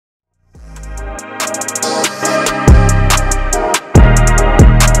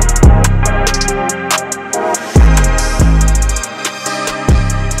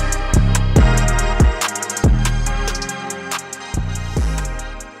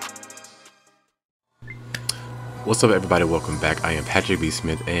What's up, everybody? Welcome back. I am Patrick B.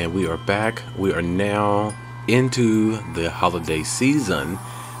 Smith, and we are back. We are now into the holiday season.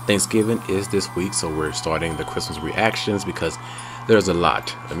 Thanksgiving is this week, so we're starting the Christmas reactions because there's a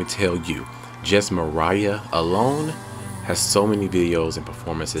lot. Let me tell you, just Mariah alone has so many videos and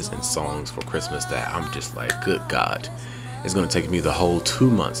performances and songs for Christmas that I'm just like, good God. It's going to take me the whole 2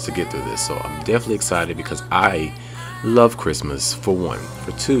 months to get through this, so I'm definitely excited because I love Christmas, for one.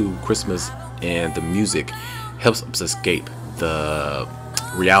 For two, Christmas and the music helps us escape the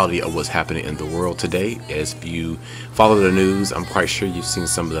reality of what's happening in the world today. As you follow the news, I'm quite sure you've seen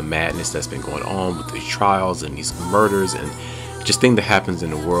some of the madness that's been going on with these trials and these murders and just thing that happens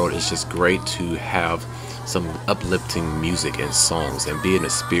in the world. It's just great to have some uplifting music and songs and be in the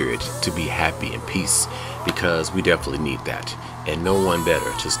spirit to be happy and peace, because we definitely need that. And no one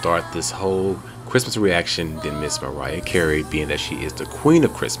better to start this whole Christmas reaction than Miss Mariah Carey, being that she is the Queen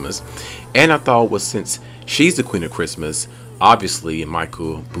of Christmas. And I thought, well, since she's the Queen of Christmas, obviously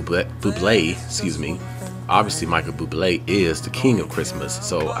Michael Bublé, obviously Michael Bublé is the King of Christmas.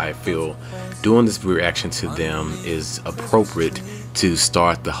 So I feel doing this reaction to them is appropriate to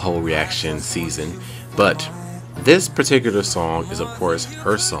start the whole reaction season. But this particular song is, of course,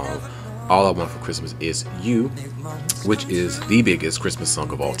 her song, All I Want for Christmas Is You, which is the biggest Christmas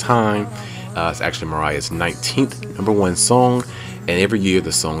song of all time. It's actually Mariah's 19th #1 song, and every year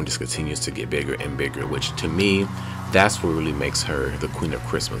the song just continues to get bigger and bigger, which to me, that's what really makes her the Queen of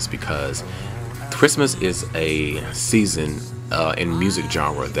Christmas, because Christmas is a season in music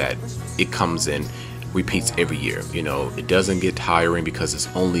genre that it comes in, repeats every year. You know, it doesn't get tiring because it's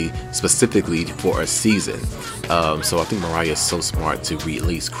only specifically for a season. So I think Mariah is so smart to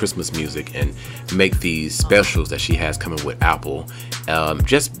release Christmas music and make these specials that she has coming with Apple,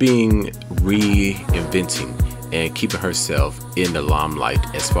 just being reinventing and keeping herself in the limelight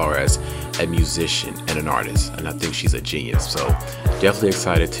as far as a musician and an artist. And I think she's a genius. So definitely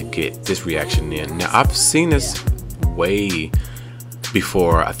excited to get this reaction in. Now, I've seen this way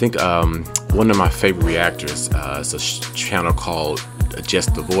before. I think one of my favorite reactors, it's a channel called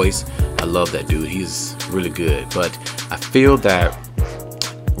Just the Voice. I love that dude. He's really good. But I feel that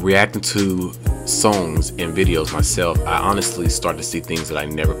reacting to songs and videos myself, I honestly start to see things that I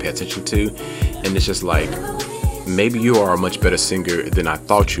never pay attention to, and it's just like, maybe you are a much better singer than I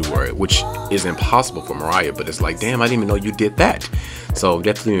thought you were, which is impossible for Mariah, but it's like, damn, I didn't even know you did that. So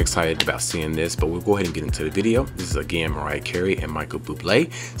definitely excited about seeing this, but we'll go ahead and get into the video. This is again Mariah Carey and Michael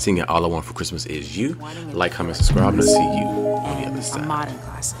Bublé singing All I Want for Christmas Is You. Like, comment, subscribe, and I'll see you on the other side. A modern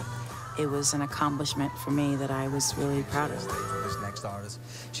classic. It was an accomplishment for me that I was really proud of. This next artist,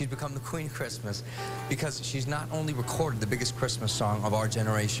 she's become the Queen of Christmas because she's not only recorded the biggest Christmas song of our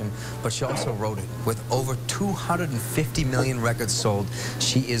generation, but she also wrote it. With over 250 million records sold,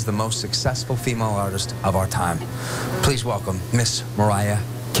 she is the most successful female artist of our time. Please welcome Miss Mariah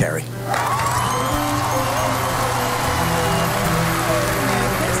Carey.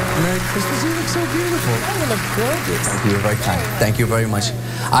 Merry Christmas. You look so beautiful. You look gorgeous. Thank you. You're very kind. Thank you very much.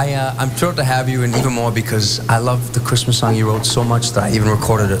 I'm thrilled to have you, and even more because I love the Christmas song you wrote so much that I even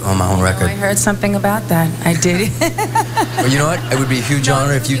recorded it on my own record. I heard something about that. I did. Well, you know what? It would be a huge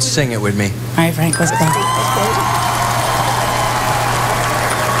honor if you'd sing it with me. All right, Frank, let's go.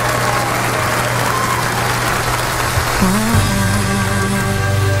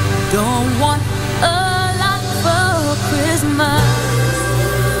 Don't want a lot for Christmas.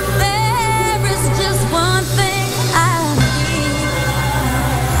 There is just one thing I need.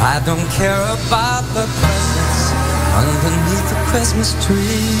 I don't care about the presents underneath the Christmas tree.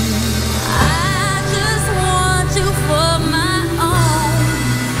 I just want you for my own,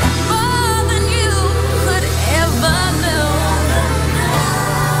 more than you could ever know.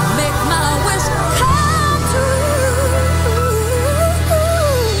 Make my wish come true.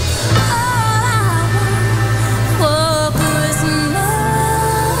 All I want for Christmas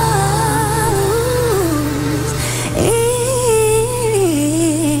is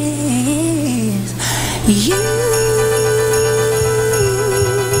you.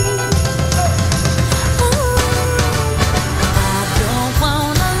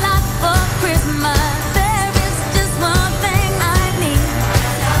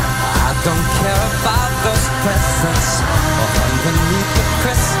 Presents underneath the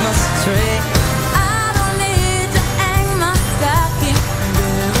Christmas tree. I don't need to hang my stocking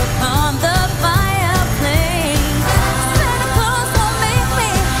upon the fireplace. Santa Claus will make me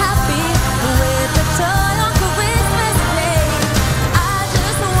happy with a toy on Christmas Day. I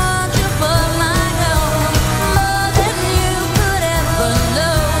just want you for my own, more than you could ever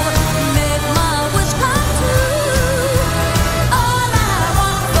know. Make my wish come true. All I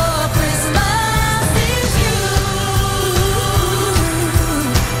want for Christmas is you.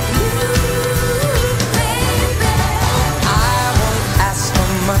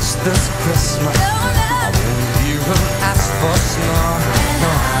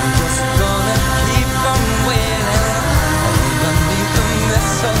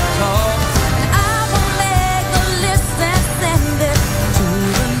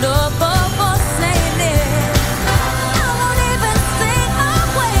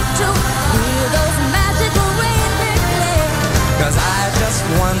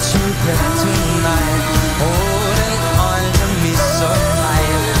 here tonight, holding on to me so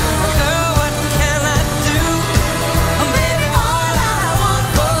tight. Girl, what can I do? Baby, all I want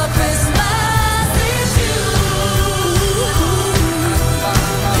for Christmas is you.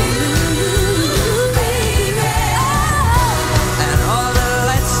 Baby. And all the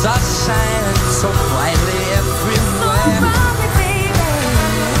lights are shining so brightly everywhere.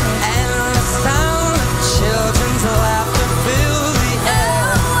 And the sound of children's laughter fill the air.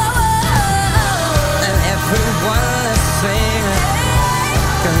 And everyone is singing.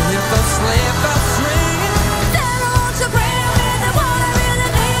 Can hear those sleigh bells ringing. Then won't you bring me the one I really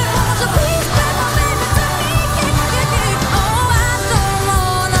need? Won't you please bring my baby to me? Oh, I don't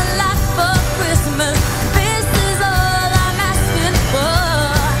want a lot for Christmas. This is all I'm asking for.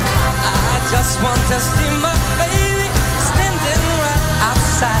 I just want to see my baby standing right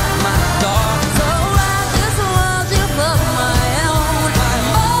outside my door. So I just want you for my own,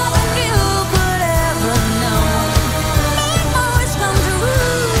 more than you could ever know. Make my wish come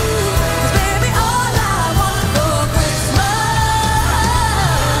true, 'cause baby, all I want for Christmas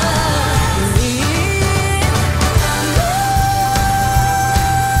is you.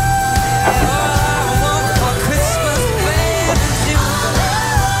 All I want for Christmas, baby, is you.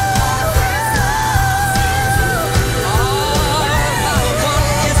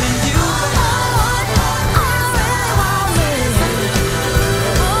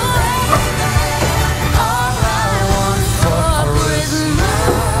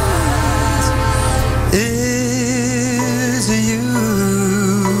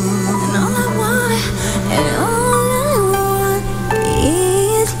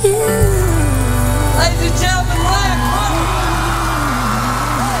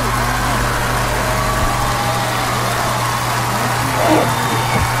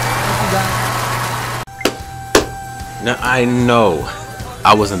 Now I know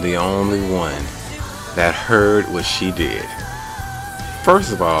I wasn't the only one that heard what she did.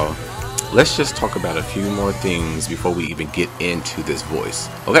 First of all, let's just talk about a few more things before we even get into this voice,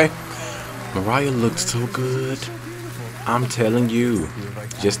 okay? Mariah looked so good. I'm telling you,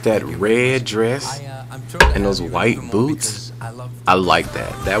 just that red dress and those white boots, I like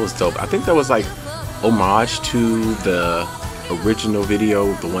that. That was dope. I think that was like homage to the original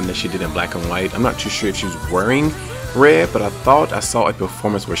video, the one that she did in black and white. I'm not too sure if she was wearing red, but I thought I saw a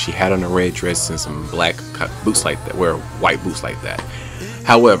performance where she had on a red dress and some black boots like that, wear white boots like that.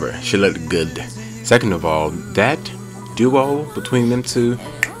 However, she looked good. Second of all, that duo between them two,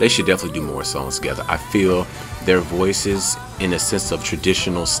 they should definitely do more songs together. I feel their voices, in a sense of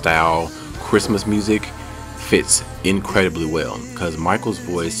traditional style Christmas music, fits incredibly well, because Michael's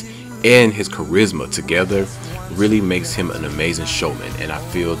voice and his charisma together really makes him an amazing showman, and I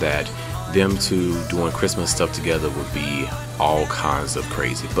feel that them two doing Christmas stuff together would be all kinds of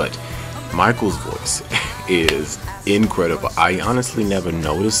crazy. But Michael's voice is incredible. I honestly never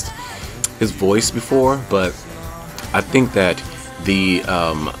noticed his voice before, but I think that the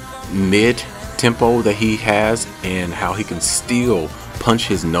mid tempo that he has and how he can still punch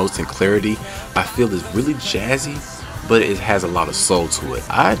his notes in clarity, I feel is really jazzy, but it has a lot of soul to it.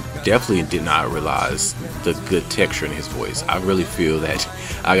 I definitely did not realize the good texture in his voice. I really feel that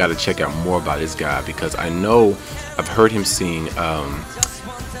I got to check out more about this guy, because I know I've heard him sing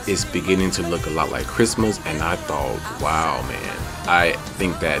It's Beginning to Look a Lot Like Christmas, and I thought, wow, man, I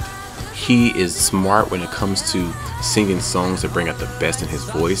think that he is smart when it comes to singing songs that bring out the best in his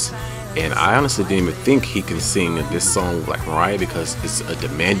voice. And I honestly didn't even think he can sing this song like Mariah, because it's a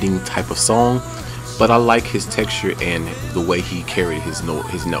demanding type of song. But I like his texture and the way he carried his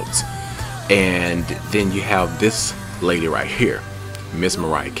notes. And then you have this lady right here, Miss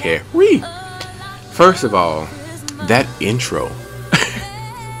Mariah Carey. First of all, that intro.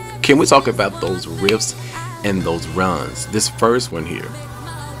 Can we talk about those riffs and those runs? This first one here.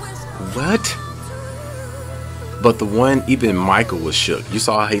 What? But the one, even Michael was shook. You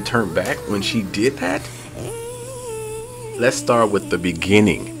saw how he turned back when she did that? Let's start with the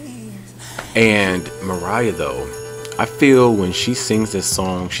beginning. And Mariah, though, I feel when she sings this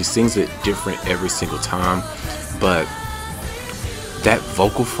song, she sings it different every single time. But that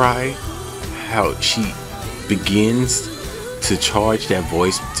vocal fry, how she begins to charge that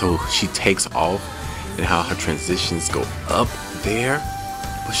voice till she takes off, and how her transitions go up there,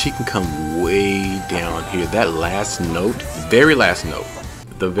 but she can come way down here. That last note, very last note,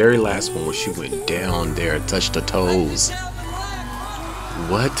 the very last one where she went down there and touched her toes.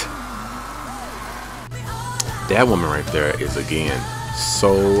 What? That woman right there is, again,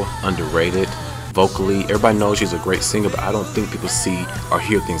 so underrated vocally. Everybody knows she's a great singer, but I don't think people see or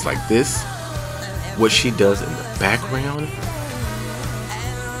hear things like this. What she does in the background,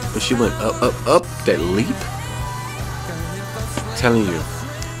 But she went up, that leap. I'm telling you,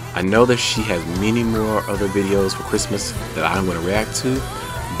 I know that she has many more other videos for Christmas that I'm going to react to,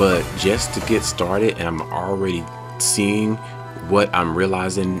 but just to get started, and I'm already seeing what I'm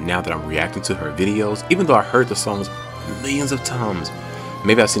realizing now that I'm reacting to her videos, even though I heard the songs millions of times.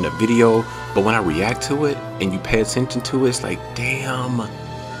 Maybe I've seen a video, but when I react to it and you pay attention to it, it's like, damn,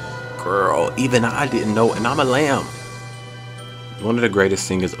 girl, even I didn't know, and I'm a lamb. One of the greatest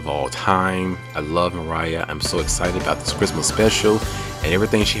singers of all time. I love Mariah. I'm so excited about this Christmas special and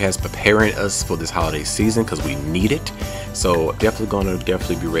everything she has preparing us for this holiday season, because we need it. So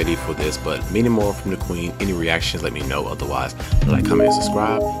definitely be ready for this. But many more from the Queen. Any reactions, let me know. Otherwise, like, comment, and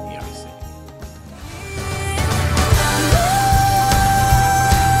subscribe. Yeah.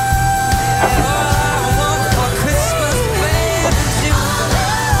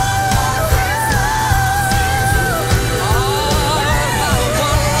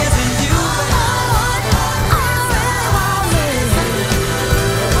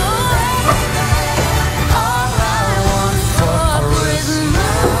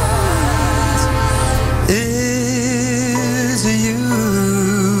 Is